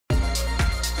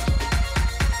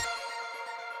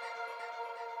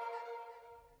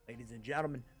Ladies and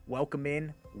gentlemen,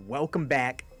 welcome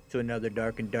back to another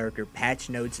Dark and Darker patch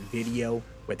notes video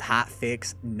with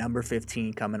Hotfix number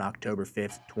 15 coming October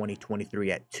 5th,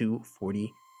 2023 at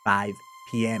 2:45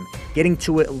 p.m. Getting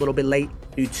to it a little bit late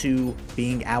due to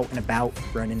being out and about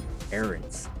running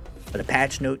errands. But the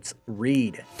patch notes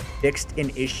read, fixed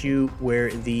an issue where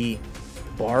the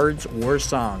Bard's War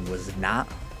Song was not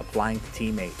applying to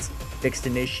teammates. Fixed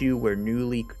an issue where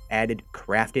newly added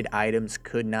crafted items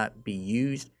could not be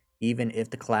used even if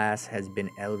the class has been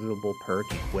eligible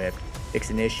perk equipped.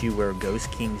 Fixed an issue where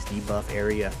Ghost King's debuff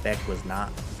area effect was not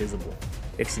visible.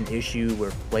 Fixed an issue where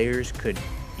players could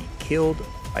be killed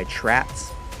by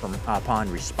traps upon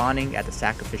respawning at the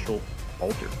sacrificial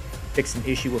altar. Fixed an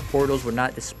issue where portals were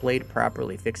not displayed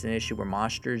properly. Fixed an issue where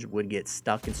monsters would get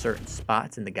stuck in certain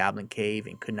spots in the Goblin Cave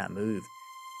and could not move.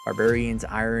 Barbarian's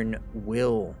Iron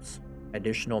Wills.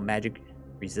 Additional magic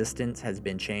resistance has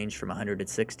been changed from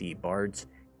 160. Bard's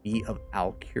Be of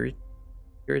Alcurity.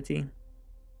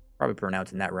 Probably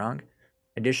pronouncing that wrong.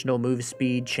 Additional move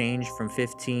speed changed from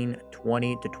 15,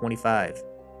 20 to 25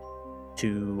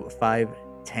 to 5,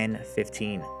 10,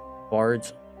 15.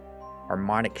 Bard's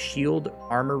Harmonic Shield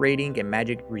armor rating and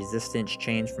magic resistance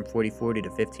changed from 40-40 to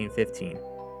 15-15.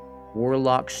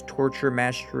 Warlock's Torture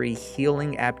Mastery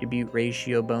healing attribute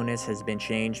ratio bonus has been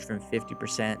changed from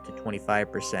 50% to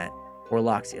 25%.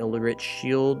 Warlock's Illiterate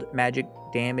Shield magic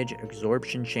damage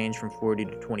absorption changed from 40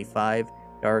 to 25.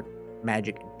 Dark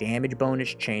magic damage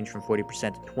bonus changed from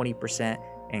 40% to 20%.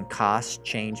 And cost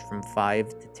changed from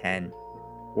 5 to 10.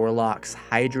 Warlock's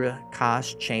Hydra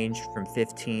cost changed from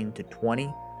 15 to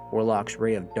 20. Warlock's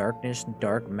Ray of Darkness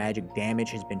dark magic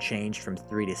damage has been changed from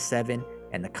 3 to 7.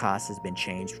 And the cost has been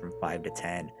changed from 5 to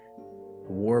 10.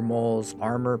 War Maul's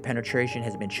armor penetration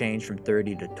has been changed from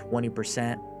 30 to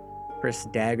 20%. Chris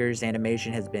Dagger's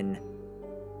animation has been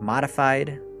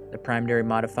modified. The primary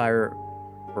modifier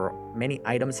for many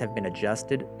items have been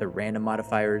adjusted. The random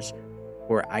modifiers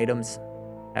for items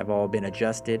have all been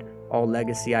adjusted. All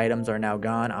legacy items are now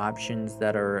gone. Options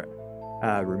that are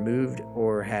removed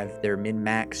or have their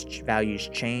min-max values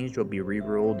changed will be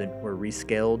rerolled or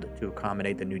rescaled to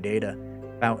accommodate the new data.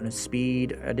 Fountain of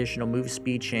Speed, additional move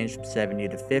speed changed from 70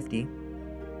 to 50.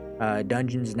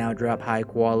 Dungeons now drop high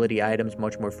quality items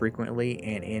much more frequently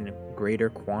and in greater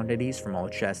quantities from all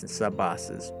chests and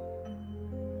sub-bosses.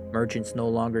 Merchants no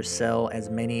longer sell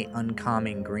as many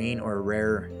uncommon green or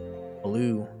rare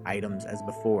blue items as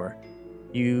before.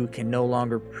 You can no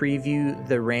longer preview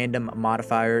the random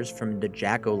modifiers from the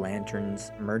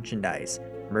Jack-o'-lanterns merchandise.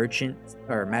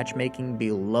 Matchmaking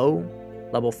below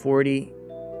level 40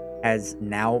 has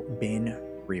now been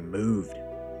removed.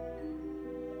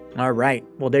 All right,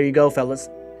 well, there you go, fellas.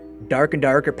 Dark and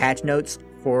Darker patch notes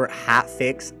for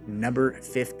Hotfix number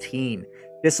 15.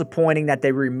 Disappointing that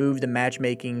they removed the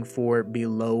matchmaking for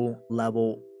below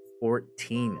level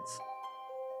 14s.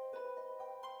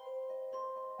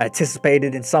 I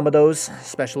anticipated in some of those,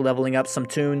 especially leveling up some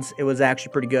tunes, it was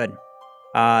actually pretty good.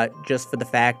 Just for the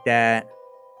fact that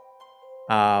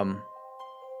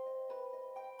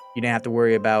you didn't have to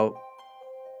worry about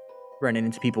running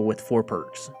into people with 4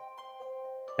 perks.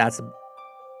 That's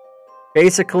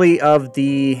basically about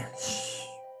it.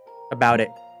 You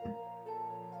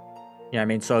know what I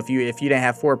mean? So if you didn't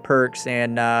have 4 perks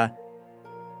and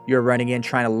you're running in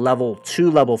trying to level to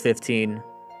level 15,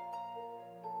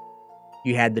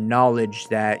 you had the knowledge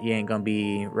that you ain't gonna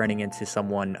be running into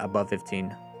someone above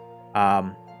 15.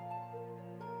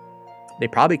 They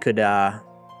probably could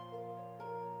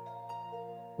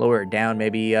lower it down,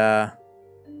 maybe below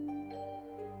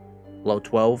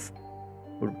 12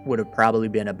 would have probably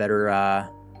been a better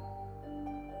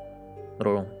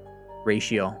little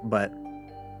ratio, but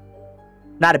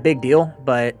not a big deal,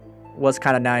 but was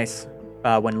kind of nice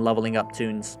when leveling up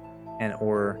tunes and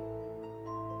or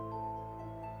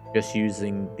just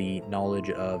using the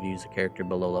knowledge of use a character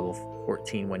below level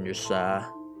 14 when you're just trying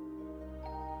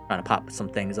to pop some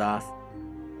things off.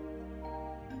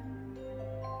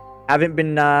 I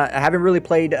haven't really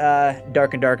played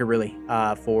Dark and Darker really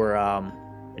for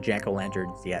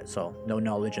Jack-o'-lanterns yet, so no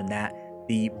knowledge on that.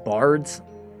 The Bard's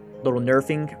little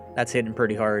nerfing, that's hitting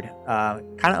pretty hard.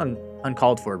 Kind of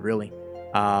uncalled for, really.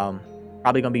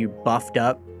 Probably gonna be buffed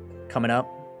up coming up.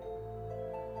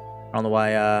 I don't know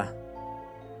why.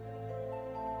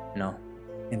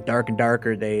 In Dark and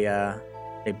Darker they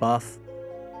buff,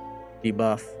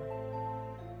 debuff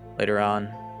later on.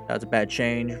 That was a bad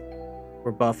change.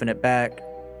 We're buffing it back,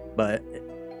 but it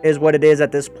is what it is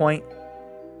at this point.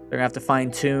 They're gonna have to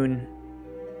fine tune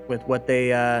with what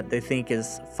they think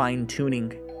is fine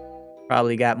tuning.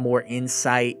 Probably got more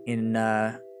insight in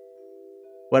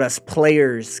what us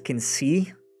players can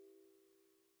see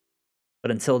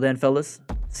But until then, fellas,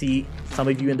 see some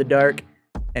of you in the dark,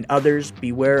 and others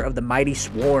beware of the mighty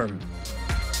swarm.